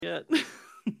shit.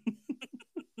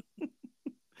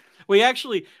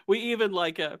 We even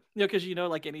like because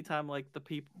like anytime like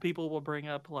the people will bring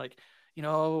up like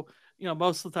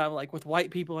most of the time like with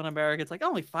white people in America, it's like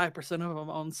only 5% of them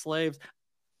own slaves,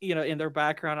 in their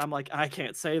background. I'm like, I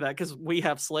can't say that because we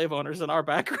have slave owners in our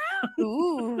background.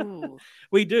 Ooh.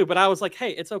 We do, but I was like,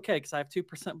 hey, it's okay because I have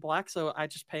 2% black, so I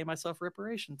just pay myself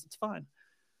reparations. It's fine.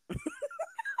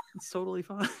 It's totally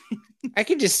fine. I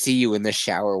can just see you in the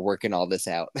shower working all this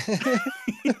out.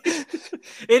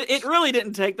 It really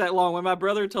didn't take that long. When my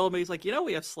brother told me, he's like,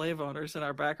 we have slave owners in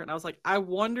our background. I was like, I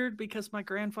wondered because my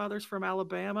grandfather's from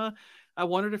Alabama. I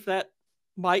wondered if that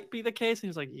might be the case. And he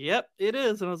was like, yep, it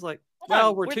is. And I was like,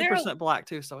 well, we're 2% black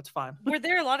too, so it's fine. Were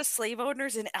there a lot of slave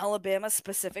owners in Alabama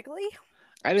specifically?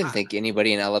 I didn't think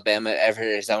anybody in Alabama ever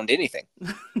has owned anything.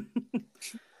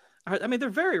 I mean, they're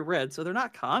very red, so they're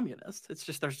not communist. It's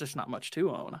just there's just not much to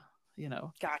own,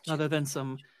 Gotcha. other than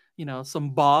some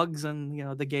bogs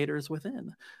and the gators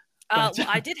within. Well,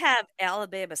 I did have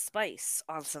Alabama spice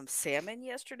on some salmon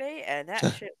yesterday, and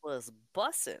that shit was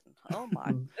bussin'. Oh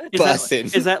my goodness.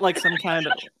 Is that like some kind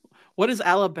of what is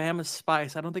Alabama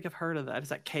spice? I don't think I've heard of that. Is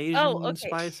that Cajun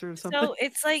spice or something? So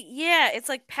it's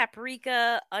like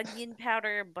paprika, onion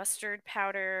powder, mustard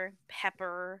powder,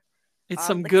 pepper. It's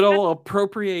some good old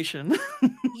appropriation.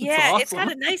 Yeah, awesome. It's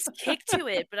got a nice kick to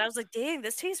it, but I was like, dang,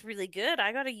 this tastes really good.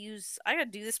 I gotta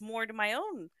do this more to my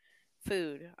own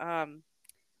food. But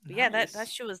yeah, that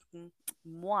shit was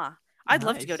moi. I'd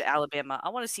love to go to Alabama. I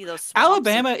want to see those swamps.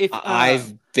 Alabama.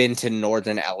 I've been to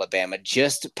northern Alabama,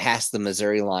 just past the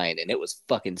Missouri line, and it was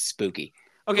fucking spooky.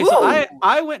 Okay, so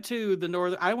I went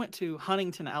to I went to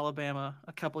Huntington, Alabama,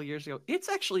 a couple of years ago. It's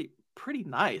actually pretty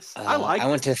nice. I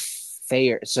went to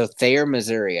Thayer. So Thayer,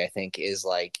 Missouri, I think, is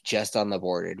like just on the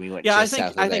border. We went. Yeah, I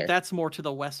think that's more to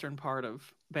the western part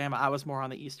of Bama. I was more on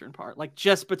the eastern part, like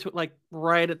just between, like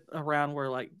right around where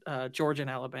like Georgia and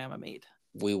Alabama meet.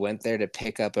 We went there to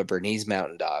pick up a Bernese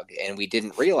Mountain Dog, and we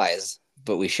didn't realize,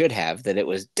 but we should have, that it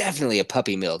was definitely a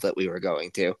puppy mill that we were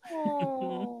going to.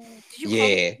 Oh, did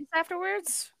you call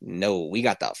afterwards? No, we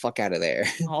got the fuck out of there.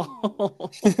 Oh.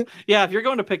 Yeah, if you're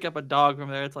going to pick up a dog from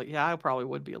there, it's like, yeah, I probably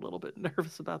would be a little bit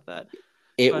nervous about that.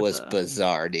 It was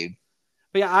bizarre, dude.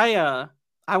 But yeah,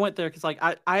 I went there because like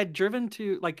I had driven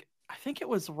to like I think it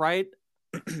was right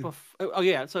before. Oh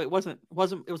yeah, so it was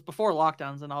before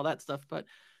lockdowns and all that stuff. But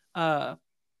I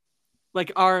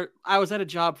was at a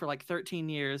job for like 13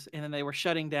 years, and then they were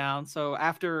shutting down. So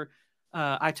after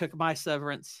I took my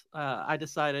severance, I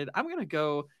decided I'm gonna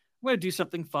do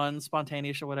something fun,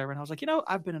 spontaneous or whatever. And I was like,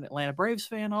 I've been an Atlanta Braves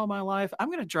fan all my life. I'm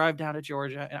gonna drive down to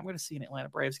Georgia and I'm gonna see an Atlanta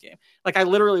Braves game. Like I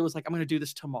literally was like, I'm gonna do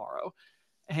this tomorrow.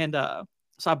 And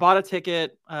so I bought a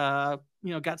ticket, got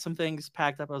some things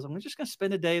packed up. I'm just going to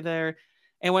spend a day there.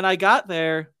 And when I got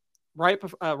there, right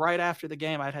after the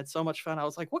game, I'd had so much fun. I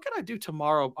was like, what can I do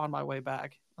tomorrow on my way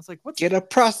back? I was like, get a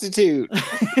prostitute.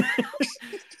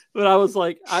 But I was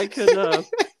like, I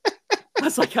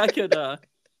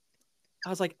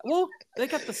was like, well, they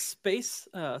got the Space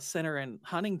Center in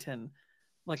Huntington,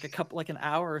 like an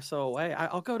hour or so away.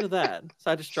 I'll go to that.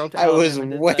 So I just drove to Alabama. I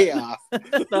was way off.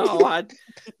 No,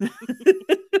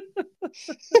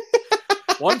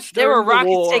 once there were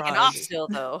rockets taking off still,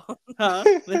 though.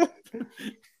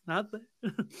 Not that.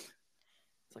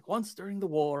 It's like once during the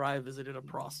war, I visited a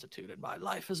prostitute, and my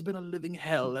life has been a living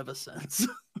hell ever since.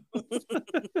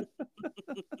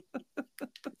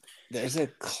 There's a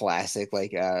classic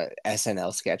like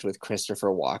SNL sketch with Christopher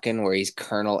Walken where he's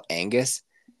Colonel Angus.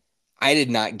 I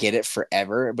did not get it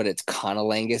forever, but it's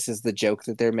Conolangus is the joke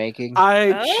that they're making.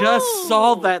 I just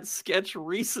saw that sketch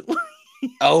recently.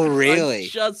 Oh, really? I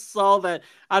just saw that.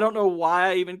 I don't know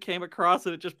why I even came across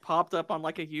it. It just popped up on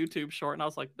like a YouTube short, and I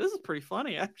was like, this is pretty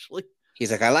funny, actually. He's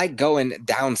like, I like going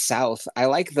down south. I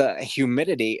like the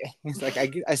humidity. He's like,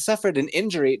 I suffered an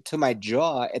injury to my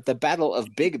jaw at the Battle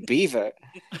of Big Beaver.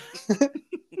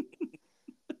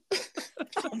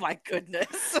 Oh my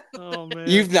goodness. Oh man.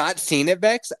 You've not seen it,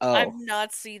 Bex? Oh. I've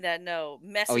not seen that, no.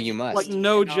 Oh, you must. Like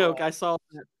no joke, I saw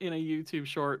that in a YouTube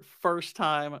short first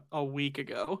time a week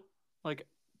ago. Like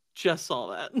just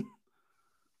saw that.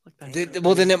 Like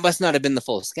well, then it must not have been the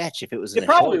full sketch if it was. It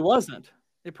probably wasn't.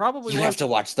 It probably you have to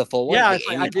watch the full one. Yeah,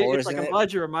 I did. It's like, I'm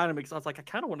glad you reminded me because I was like, I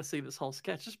kind of want to see this whole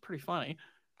sketch. It's pretty funny.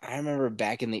 I remember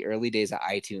back in the early days of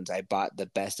iTunes, I bought the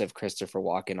best of Christopher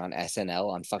Walken on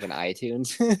SNL on fucking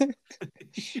iTunes,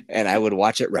 and I would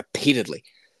watch it repeatedly.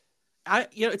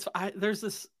 There's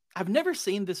this I've never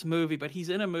seen this movie, but he's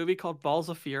in a movie called Balls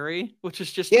of Fury, which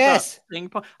is just about Yes, ping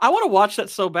pong. I want to watch that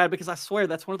so bad because I swear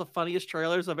that's one of the funniest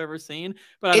trailers I've ever seen.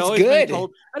 But it's good.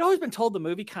 I'd always been told the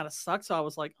movie kind of sucked, so I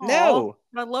was like, "Oh, No,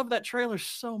 I love that trailer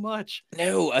so much."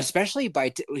 no, especially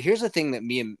here's the thing that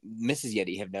me and Mrs.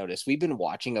 Yeti have noticed. We've been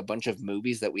watching a bunch of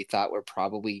movies that we thought were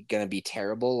probably going to be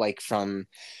terrible, like from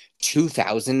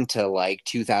 2000 to like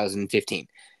 2015.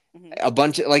 A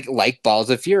bunch of like Balls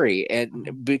of Fury,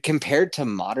 and compared to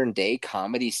modern day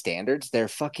comedy standards, they're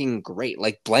fucking great.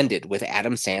 Like Blended with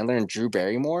Adam Sandler and Drew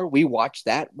Barrymore, we watched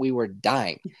that, we were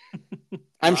dying.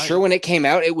 I'm sure when it came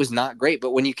out, it was not great,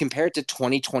 but when you compare it to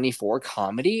 2024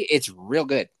 comedy, it's real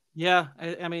good. Yeah,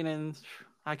 I mean, and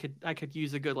I could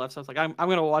use a good laugh. So I was like, I'm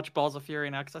gonna watch Balls of Fury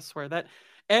now because I swear that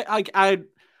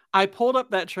I pulled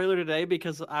up that trailer today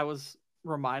because I was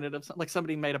reminded of like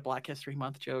somebody made a Black History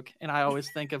Month joke, and I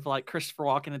always think of like Christopher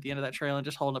Walken at the end of that trailer and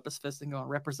just holding up his fist and going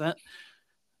represent.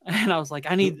 And I was like,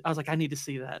 I need to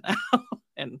see that now,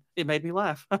 and it made me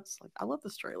laugh. I was like, I love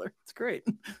this trailer. It's great.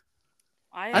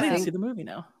 I need to see the movie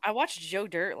now. I watched Joe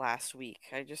Dirt last week.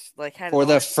 I just like had for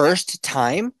the first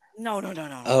time. No.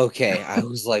 Okay, I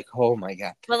was like, oh my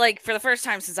god. But like for the first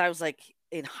time since I was like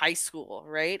in high school,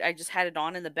 right? I just had it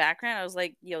on in the background. I was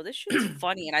like, yo, this shit's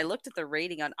funny. And I looked at the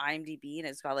rating on IMDb and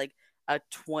it's got like a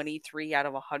 23 out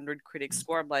of 100 critic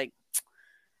score. I'm like,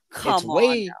 come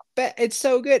on. It's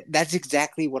so good. That's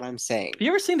exactly what I'm saying. Have you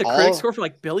ever seen the critic score for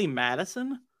like Billy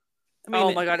Madison? I mean,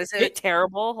 oh my god, is it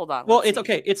terrible? Hold on. Well, it's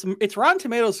okay. It's Rotten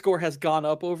Tomatoes score has gone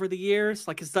up over the years.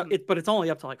 Like but it's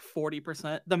only up to like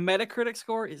 40%. The Metacritic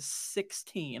score is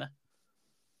 16.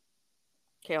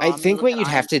 Okay, I think what you'd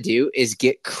have to do is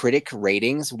get critic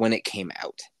ratings when it came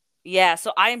out. Yeah,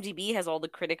 so IMDb has all the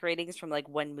critic ratings from like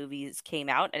when movies came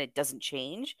out, and it doesn't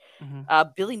change.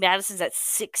 Billy Madison's at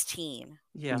 16.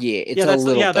 Yeah, it's a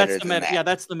little better than that. Yeah,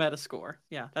 that's the Meta score.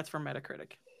 Yeah, that's from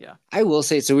Metacritic. Yeah, I will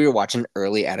say, so we were watching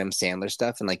early Adam Sandler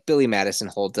stuff, and like Billy Madison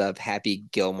holds up, Happy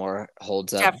Gilmore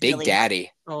holds up, Big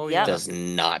Daddy does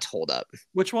not hold up.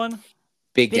 Which one?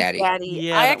 Big Daddy.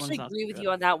 Yeah, I actually agree with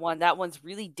you on that one. That one's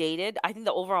really dated. I think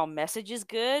the overall message is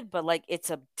good, but like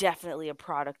it's definitely a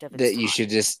product of its that time. You should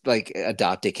just like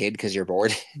adopt a kid because you're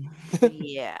bored.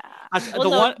 Yeah. The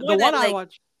one I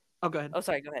watched. Oh, go ahead. Oh,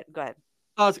 sorry. Go ahead.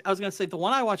 I was gonna say the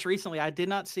one I watched recently. I did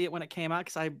not see it when it came out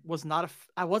because I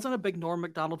wasn't a big Norm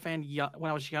Macdonald fan when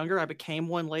I was younger. I became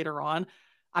one later on.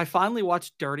 I finally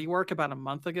watched Dirty Work about a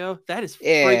month ago. That is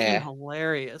freaking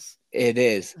hilarious. It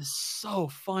is. It's so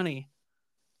funny.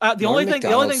 The only thing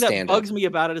that bugs me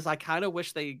about it is I kind of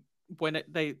wish they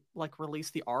like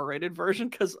released the R-rated version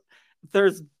because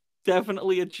there's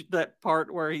definitely that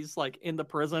part where he's like in the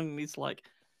prison and he's like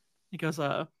he goes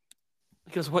the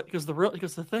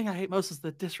thing I hate most is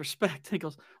the disrespect. He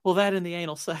goes, well, that and the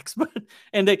anal sex, but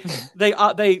and they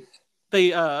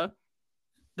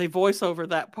voice over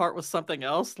that part with something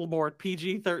else, more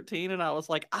PG-13, and I was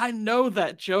like, I know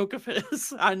that joke of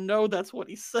his. I know that's what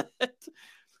he said.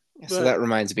 So that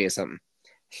reminds me of something.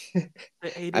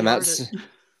 I'm out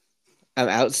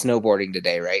snowboarding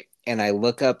today, right? And I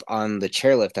look up on the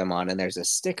chairlift I'm on, and there's a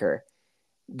sticker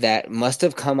that must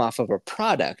have come off of a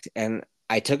product. And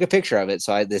I took a picture of it,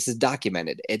 so this is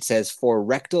documented. It says for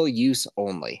rectal use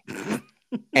only,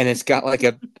 and it's got like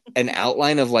an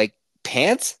outline of like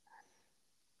pants.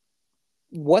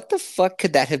 What the fuck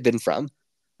could that have been from?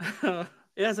 It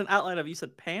has an outline of, you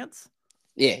said pants?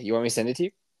 Yeah, you want me to send it to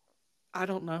you? I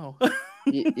don't know.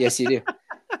 Yes, you do.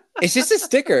 It's just a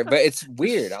sticker, but it's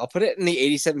weird. I'll put it in the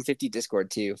 8750 Discord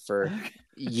too for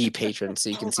ye patrons so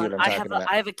you can see what I'm talking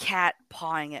about. I have a cat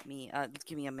pawing at me.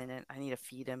 Give me a minute. I need to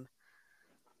feed him.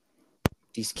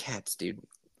 These cats, dude.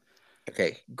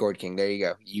 Okay, Gord King, there you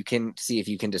go. You can see if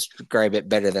you can describe it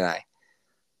better than I.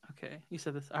 Okay, you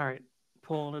said this. All right.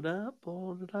 Pulling it up.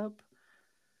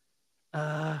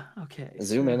 Okay.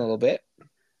 Zoom in a little bit.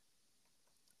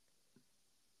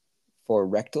 For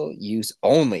rectal use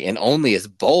only, and only is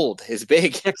bold, is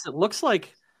big. Yes, it looks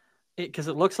like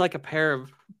a pair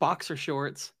of boxer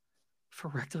shorts for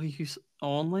rectal use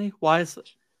only. Why is it?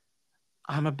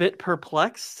 I'm a bit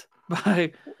perplexed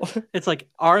by. It's like,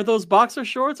 are those boxer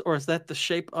shorts, or is that the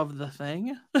shape of the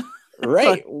thing?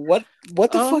 Right. What the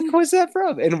fuck was that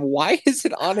from? And why is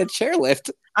it on a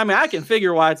chairlift? I mean, I can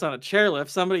figure why it's on a chairlift.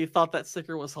 Somebody thought that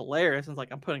sticker was hilarious and it's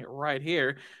like, I'm putting it right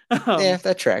here. Yeah,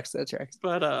 that tracks.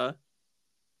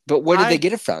 But where did they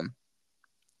get it from?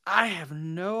 I have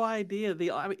no idea.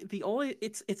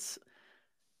 It's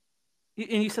and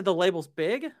you said the label's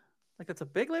big? Like that's a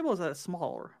big label, or is that a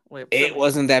smaller label? It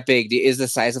wasn't that big. It is the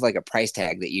size of like a price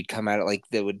tag that you'd come out of, like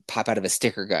that would pop out of a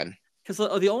sticker gun. because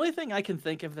the only thing I can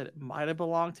think of that it might have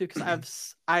belonged to,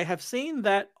 because I have seen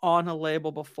that on a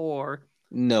label before.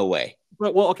 No way.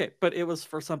 But okay, but it was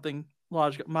for something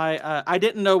logical. My I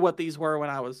didn't know what these were when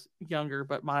I was younger,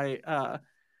 but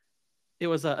it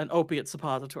was an opiate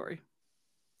suppository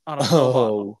on a pill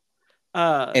bottle.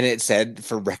 And it said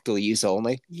for rectal use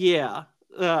only. Yeah.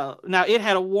 Now it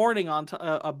had a warning on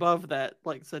above that,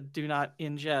 like said, "Do not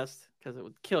ingest," because it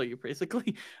would kill you,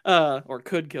 basically, or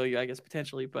could kill you, I guess,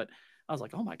 potentially. But I was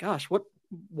like, "Oh my gosh,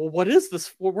 what is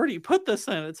this? Where do you put this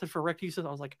in?" It said for rectal use. I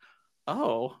was like,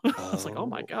 "Oh," I was like, "Oh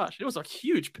my gosh, it was a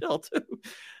huge pill too."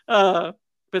 But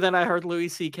then I heard Louis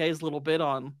C.K.'s little bit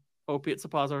on opiate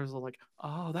suppositories. I was like,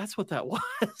 "Oh, that's what that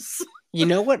was." You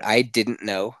know what I didn't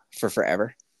know for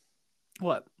forever?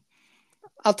 What?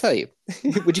 I'll tell you.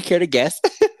 Would you care to guess?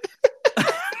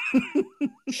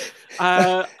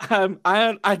 I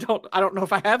don't know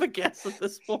if I have a guess at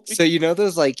this point. So you know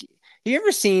those, like, have you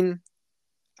ever seen?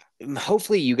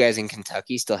 Hopefully you guys in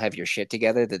Kentucky still have your shit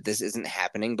together that this isn't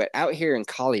happening, but out here in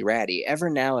Colorado,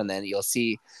 every now and then you'll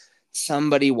see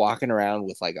somebody walking around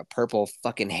with like a purple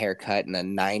fucking haircut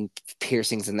and 9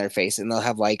 piercings in their face, and they'll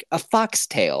have like a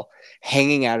foxtail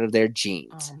hanging out of their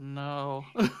jeans. Oh no.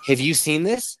 Have you seen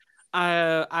this?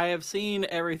 I have seen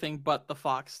everything but the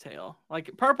foxtail. Like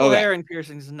purple hair and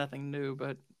piercings is nothing new,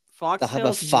 but they'll have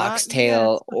a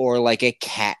foxtail or like a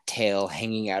cat tail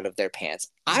hanging out of their pants.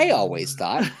 I always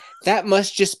thought that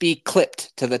must just be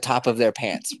clipped to the top of their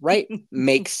pants, right?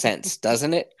 Makes sense,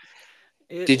 doesn't it?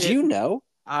 Did you know?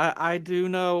 I do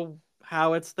know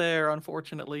how it's there,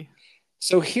 unfortunately.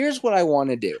 So here's what I want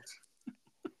to do.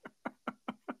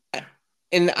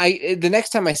 And the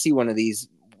next time I see one of these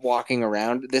walking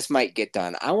around, this might get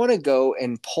done. I want to go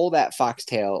and pull that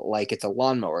foxtail like it's a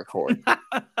lawnmower cord.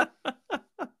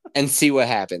 And see what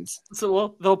happens. So,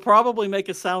 well, they'll probably make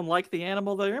it sound like the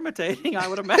animal they're imitating, I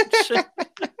would imagine.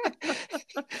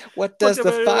 What does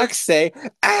the fox say?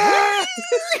 Ah!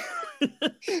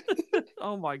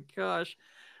 Oh my gosh.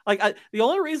 Like the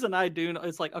only reason I do know,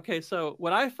 it's like, okay, so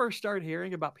when I first started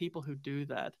hearing about people who do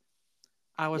that,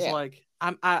 I was like,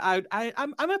 I'm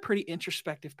a pretty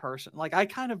introspective person. Like I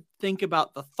kind of think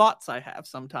about the thoughts I have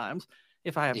sometimes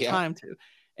if I have time to.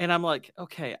 And I'm like,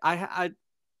 okay, I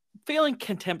feeling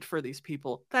contempt for these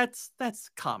people, that's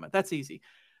common, that's easy.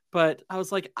 But I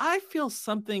was like, I feel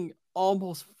something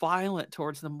almost violent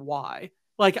towards them. Why?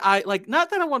 Like not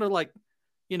that I want to like,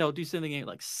 do something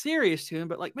like serious to him,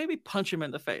 but like maybe punch him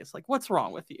in the face. Like, what's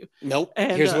wrong with you? Nope.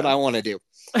 And here's what I want to do.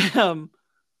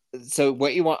 So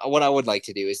what I would like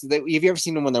to do is that, have you ever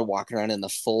seen them when they're walking around in the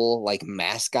full like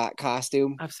mascot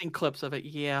costume? I've seen clips of it.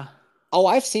 Yeah. Oh,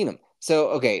 I've seen them. So,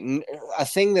 okay. A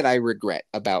thing that I regret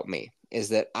about me is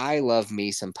that I love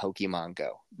me some Pokemon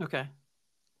Go. Okay.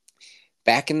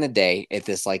 Back in the day at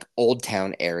this like old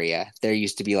town area, there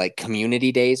used to be like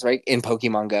community days, right? In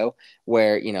Pokemon Go,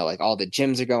 where, like all the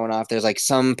gyms are going off. There's like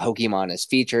some Pokemon is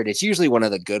featured. It's usually one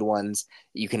of the good ones.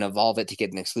 You can evolve it to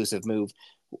get an exclusive move.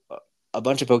 A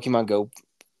bunch of Pokemon Go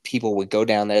people would go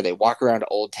down there. They walk around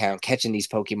Old Town catching these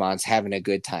Pokemons, having a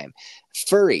good time.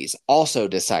 Furries also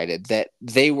decided that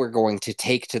they were going to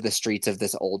take to the streets of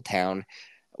this old town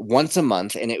once a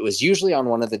month, and it was usually on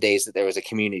one of the days that there was a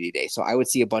community day. So I would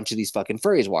see a bunch of these fucking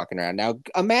furries walking around. Now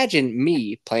imagine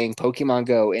me playing Pokemon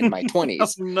Go in my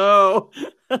 20s. No.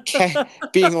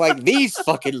 Being like, these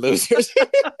fucking losers.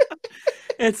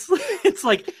 It's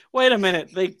like, wait a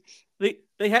minute.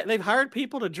 They've hired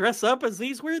people to dress up as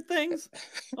these weird things.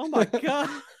 Oh my god!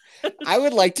 I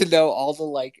would like to know all the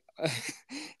like,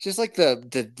 just like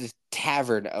the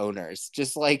tavern owners,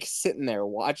 just like sitting there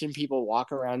watching people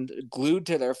walk around glued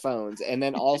to their phones, and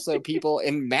then also people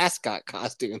in mascot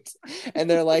costumes, and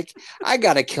they're like, "I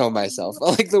gotta kill myself."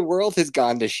 Like the world has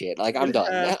gone to shit. Like I'm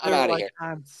done. I'm out of here.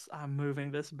 I'm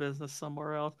moving this business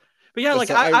somewhere else. But yeah, like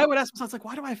so I would ask myself, like,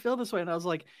 why do I feel this way? And I was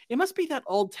like, it must be that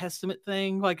Old Testament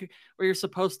thing, like where you're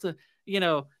supposed to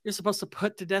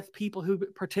put to death people who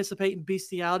participate in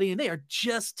bestiality, and they are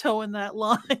just towing that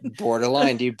line.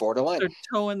 Borderline, dude, borderline. They're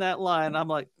towing that line. I'm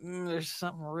like, there's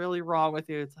something really wrong with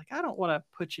you. It's like, I don't want to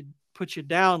put you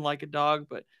down like a dog,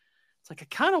 but it's like I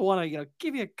kind of want to,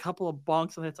 give you a couple of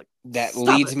bonks, and it's like that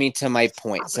leads me to my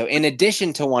point. So in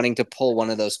addition to wanting to pull one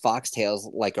of those foxtails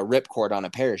like a ripcord on a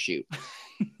parachute,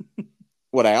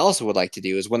 what I also would like to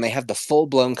do is when they have the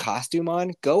full-blown costume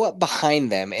on, go up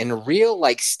behind them and real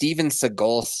like Steven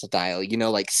Seagal style,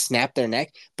 like snap their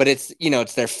neck, but it's,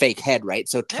 it's their fake head, right?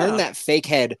 So turn that fake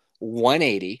head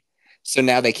 180. So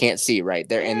now they can't see, right?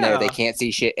 They're in there, they can't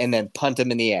see shit, and then punt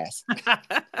them in the ass.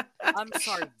 I'm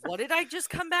sorry, what did I just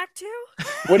come back to?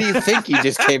 What do you think you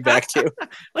just came back to?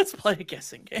 Let's play a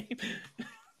guessing game.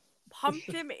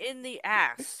 humped him in the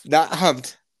ass. Not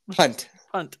humped. Hunt.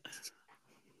 Hunt.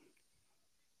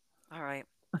 All right.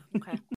 Okay.